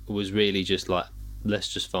was really just like, let's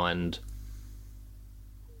just find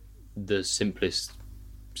the simplest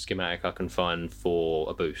schematic I can find for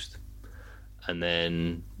a boost. And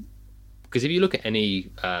then, because if you look at any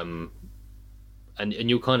and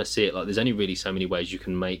you'll kind of see it, like there's only really so many ways you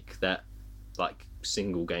can make that like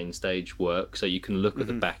single gain stage work. So you can look at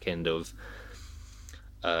the back end of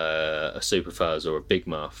a Super Fuzz or a Big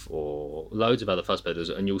Muff or loads of other fuzz pedals,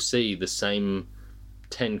 and you'll see the same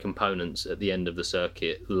 10 components at the end of the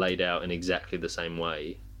circuit laid out in exactly the same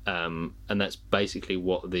way, and that's basically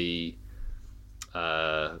what the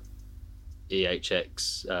EHX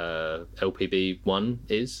LPB1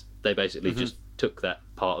 is. They basically just took that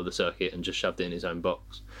part of the circuit and just shoved it in its own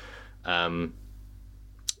box, and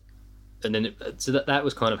then that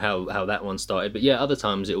was kind of how that one started. But yeah, other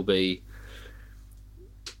times it'll be,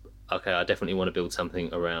 okay, I definitely want to build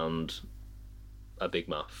something around a Big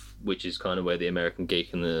Muff, which is kind of where the American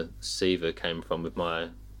Geek and the Siva came from with my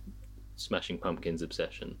Smashing Pumpkins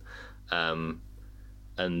obsession. And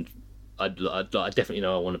I definitely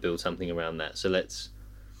know I want to build something around that. So let's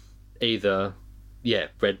either,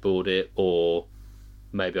 breadboard it, or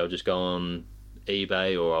maybe I'll just go on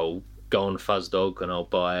eBay, or I'll go on FuzzDog and I'll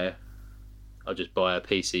just buy a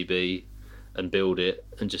PCB and build it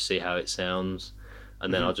and just see how it sounds.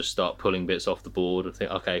 And then I'll just start pulling bits off the board and think,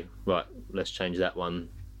 okay, right, let's change that one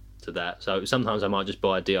to that. So sometimes I might just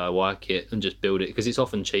buy a DIY kit and just build it, because it's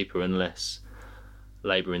often cheaper and less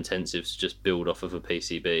labour intensive to just build off of a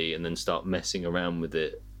PCB and then start messing around with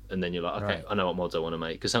it. And then you're like, okay, right, I know what mods I want to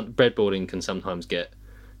make. Because breadboarding can sometimes get,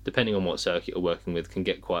 depending on what circuit you're working with, can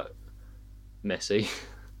get quite messy.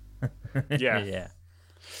 Yeah.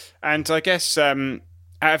 And I guess out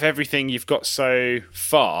of everything you've got so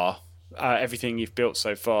far, everything you've built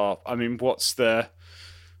so far, what's the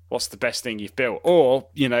best thing you've built? Or,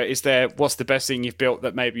 what's the best thing you've built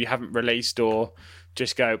that maybe you haven't released, or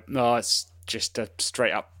just go, no, it's just a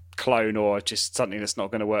straight up clone, or just something that's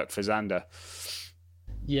not going to work for Xander?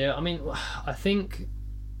 Yeah, I think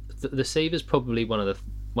the Siever's probably one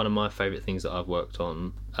of my favourite things that I've worked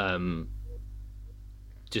on.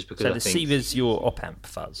 Just because so the Siever's your op-amp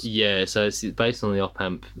fuzz. Yeah, so it's based on the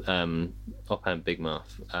op-amp Big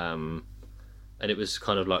Muff, and it was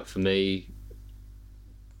kind of like, for me,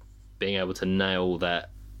 being able to nail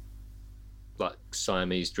that like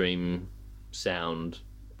Siamese Dream sound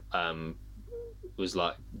was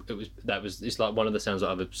like it's like one of the sounds that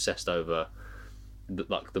I've obsessed over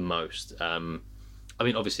the most. I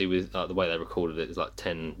mean, obviously with the way they recorded it, it's like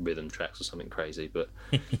 10 rhythm tracks or something crazy, but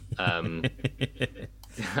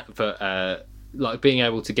but like being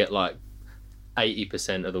able to get like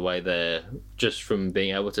 80% of the way there just from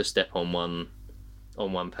being able to step on one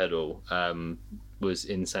pedal was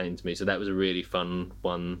insane to me. So that was a really fun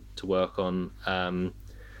one to work on.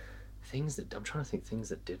 Things that I'm trying to think, things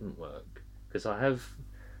that didn't work, because I had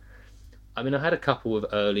a couple of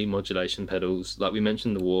early modulation pedals, like we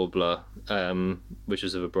mentioned the Warbler, which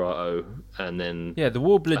was a vibrato, and then the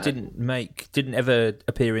Warbler didn't ever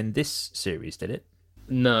appear in this series, did it?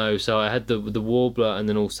 No, so I had the Warbler, and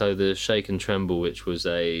then also the Shake and Tremble, which was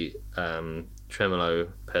a tremolo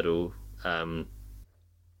pedal,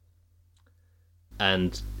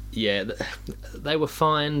 and yeah, they were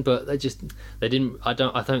fine, but they didn't. I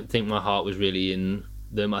don't think my heart was really in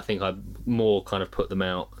them. I think I more kind of put them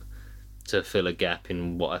out to fill a gap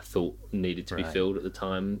in what I thought needed to be filled at the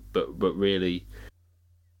time. But really,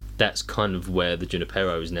 that's kind of where the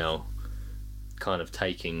Junipero is now, kind of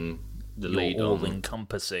taking the lead on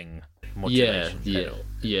all-encompassing modulation pedal.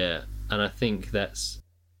 Yeah, and I think that's.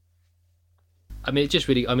 I mean, it just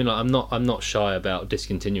really. I mean, like, I'm not shy about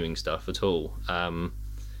discontinuing stuff at all.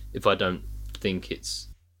 If I don't think it's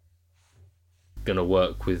gonna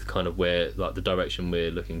work with kind of where, like, the direction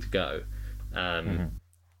we're looking to go.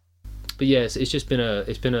 But yes, it's just been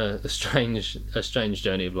a strange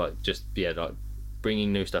journey of like like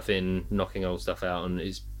bringing new stuff in, knocking old stuff out, and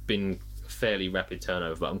it's been a fairly rapid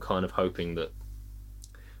turnover. But I'm kind of hoping that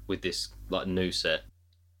with this like new set,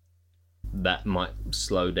 that might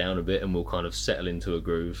slow down a bit and we'll kind of settle into a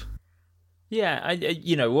groove.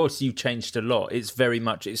 Yeah, whilst you've changed a lot, it's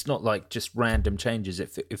not like just random changes.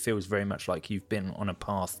 It feels very much like you've been on a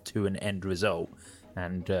path to an end result,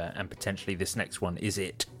 and potentially this next one is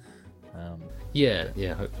it.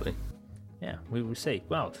 Hopefully. Yeah, we will see.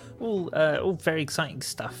 Well, all very exciting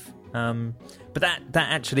stuff. But that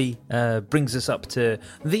actually brings us up to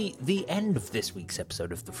the end of this week's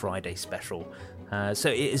episode of the Friday Special. So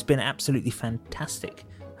it has been absolutely fantastic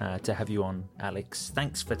to have you on, Alex.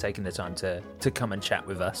 Thanks for taking the time to come and chat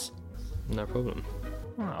with us. No problem.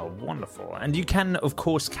 Oh, wonderful. And you can, of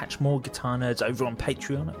course, catch more Guitar Nerds over on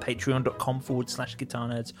Patreon at patreon.com/Guitar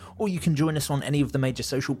Nerds, or you can join us on any of the major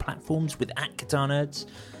social platforms with @Guitar Nerds.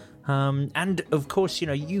 And, of course,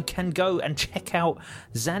 you can go and check out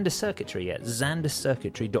Xander Circuitry at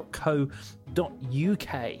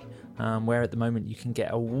xandercircuitry.co.uk, where at the moment you can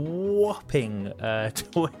get a whopping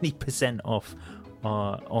 20% off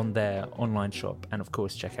on their online shop, and of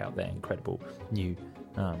course check out their incredible new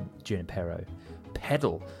Junipero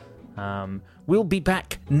pedal. We'll be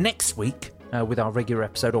back next week with our regular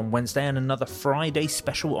episode on Wednesday and another Friday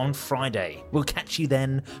Special on Friday. We'll catch you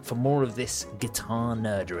then for more of this guitar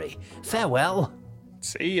nerdery. Farewell.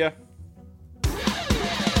 See ya.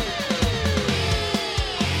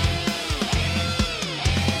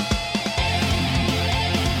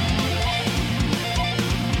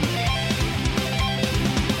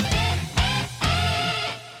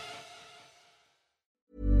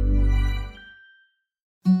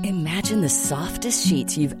 Imagine the softest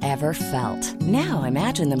sheets you've ever felt. Now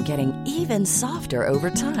imagine them getting even softer over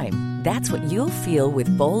time. That's what you'll feel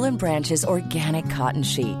with Boll & Branch's organic cotton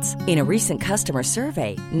sheets. In a recent customer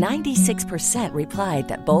survey, 96% replied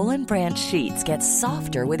that Boll & Branch sheets get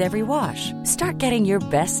softer with every wash. Start getting your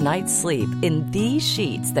best night's sleep in these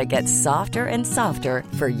sheets that get softer and softer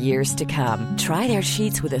for years to come. Try their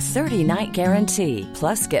sheets with a 30-night guarantee.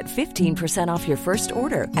 Plus, get 15% off your first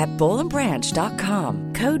order at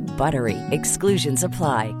bollandbranch.com. Code BUTTERY. Exclusions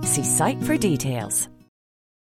apply. See site for details.